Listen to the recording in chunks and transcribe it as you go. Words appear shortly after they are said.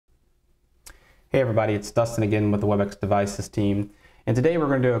Hey everybody, it's Dustin again with the Webex Devices team. And today we're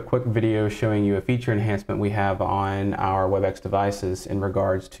going to do a quick video showing you a feature enhancement we have on our Webex devices in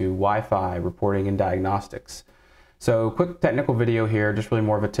regards to Wi-Fi reporting and diagnostics. So quick technical video here, just really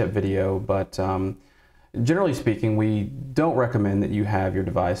more of a tip video, but generally speaking, we don't recommend that you have your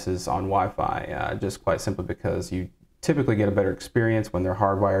devices on Wi-Fi, just quite simply because you typically get a better experience when they're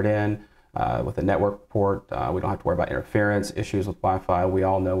hardwired in. With a network port, we don't have to worry about interference, issues with Wi-Fi. We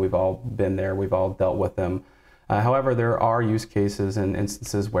all know, we've all been there, we've all dealt with them. However, there are use cases and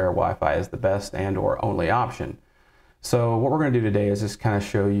instances where Wi-Fi is the best and or only option. So what we're going to do today is just kind of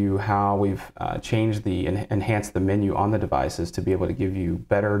show you how we've changed enhanced the menu on the devices to be able to give you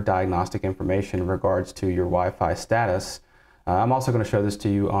better diagnostic information in regards to your Wi-Fi status. I'm also going to show this to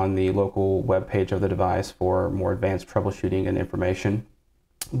you on the local web page of the device for more advanced troubleshooting and information.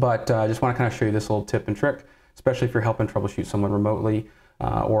 But I just want to kind of show you this little tip and trick, especially if you're helping troubleshoot someone remotely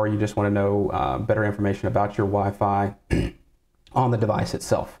or you just want to know better information about your Wi-Fi on the device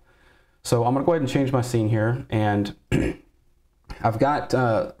itself. So I'm going to go ahead and change my scene here, and I've got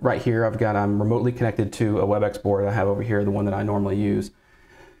right here, I'm remotely connected to a WebEx board I have over here, the one that I normally use.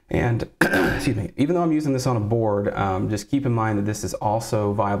 And excuse me, even though I'm using this on a board, just keep in mind that this is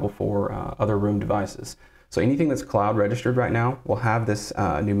also viable for other room devices. So anything that's cloud registered right now will have this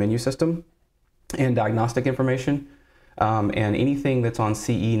new menu system and diagnostic information. And anything that's on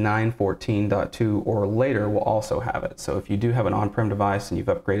CE 9.14.2 or later will also have it. So if you do have an on-prem device and you've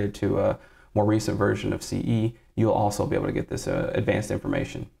upgraded to a more recent version of CE, you'll also be able to get this advanced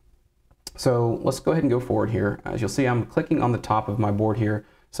information. So let's go ahead and go forward here. As you'll see, I'm clicking on the top of my board here.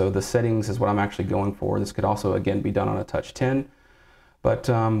 So the settings is what I'm actually going for. This could also, again, be done on a touch 10. But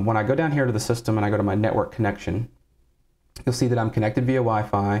when I go down here to the system and I go to my network connection, you'll see that I'm connected via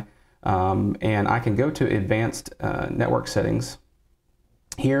Wi-Fi, and I can go to advanced network settings.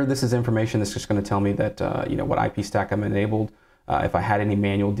 Here, this is information that's just going to tell me that you know, what IP stack I'm enabled. If I had any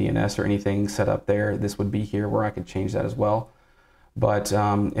manual DNS or anything set up there, this would be here where I could change that as well. But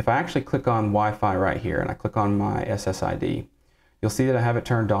if I actually click on Wi-Fi right here and I click on my SSID, you'll see that I have it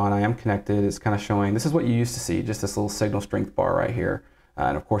turned on. I am connected. It's kind of showing, this is what you used to see, just this little signal strength bar right here.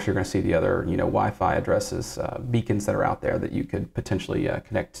 And of course, you're going to see the other, you know, Wi-Fi addresses, beacons that are out there that you could potentially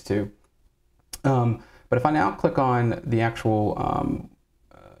connect to. But if I now click on the actual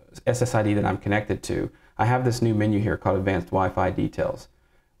SSID that I'm connected to, I have this new menu here called Advanced Wi-Fi Details.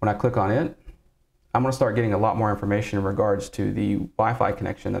 When I click on it, I'm going to start getting a lot more information in regards to the Wi-Fi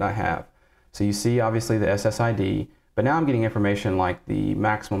connection that I have. So you see, obviously, the SSID. But now I'm getting information like the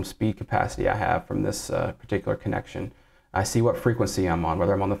maximum speed capacity I have from this particular connection. I see what frequency I'm on,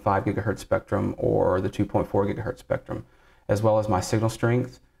 whether I'm on the 5 gigahertz spectrum or the 2.4 gigahertz spectrum, as well as my signal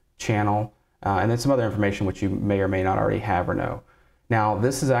strength, channel, and then some other information which you may or may not already have or know. Now,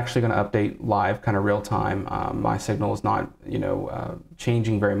 this is actually going to update live, kind of real time. My signal is not, you know,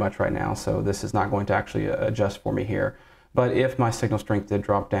 changing very much right now, so this is not going to actually adjust for me here. But if my signal strength did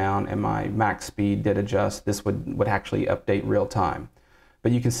drop down and my max speed did adjust, this would actually update real time.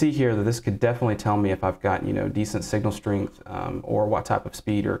 But you can see here that this could definitely tell me if I've got, you know, decent signal strength or what type of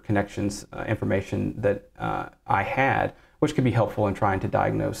speed or connections information that I had, which could be helpful in trying to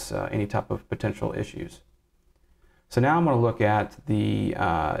diagnose any type of potential issues. So now I'm going to look at the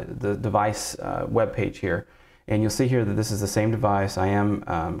device web page here, and you'll see here that this is the same device. I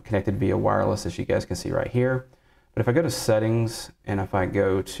am connected via wireless, as you guys can see right here. But if I go to settings and if I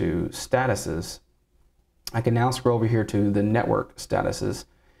go to statuses, I can now scroll over here to the network statuses,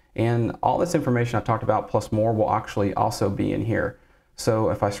 and all this information I've talked about plus more will actually also be in here. So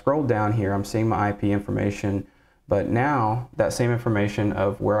if I scroll down here, I'm seeing my IP information, but now that same information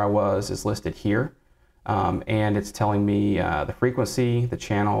of where I was is listed here, and it's telling me the frequency, the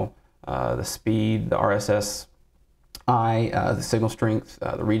channel, the speed, the RSS, the signal strength,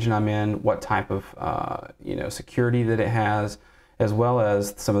 the region I'm in, what type of you know, security that it has, as well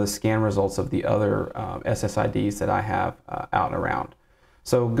as some of the scan results of the other SSIDs that I have out and around.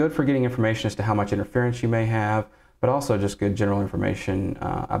 So good for getting information as to how much interference you may have, but also just good general information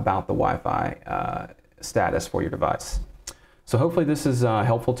about the Wi-Fi status for your device. So hopefully this is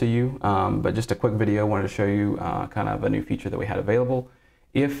helpful to you, but just a quick video. Wanted to show you kind of a new feature that we had available.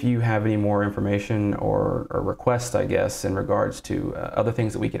 If you have any more information or requests, I guess, in regards to other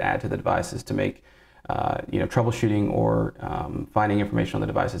things that we could add to the devices to make you know, troubleshooting or finding information on the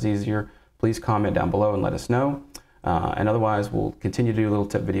devices easier, please comment down below and let us know. And otherwise, we'll continue to do little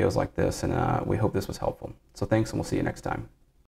tip videos like this, and we hope this was helpful. So thanks, and we'll see you next time.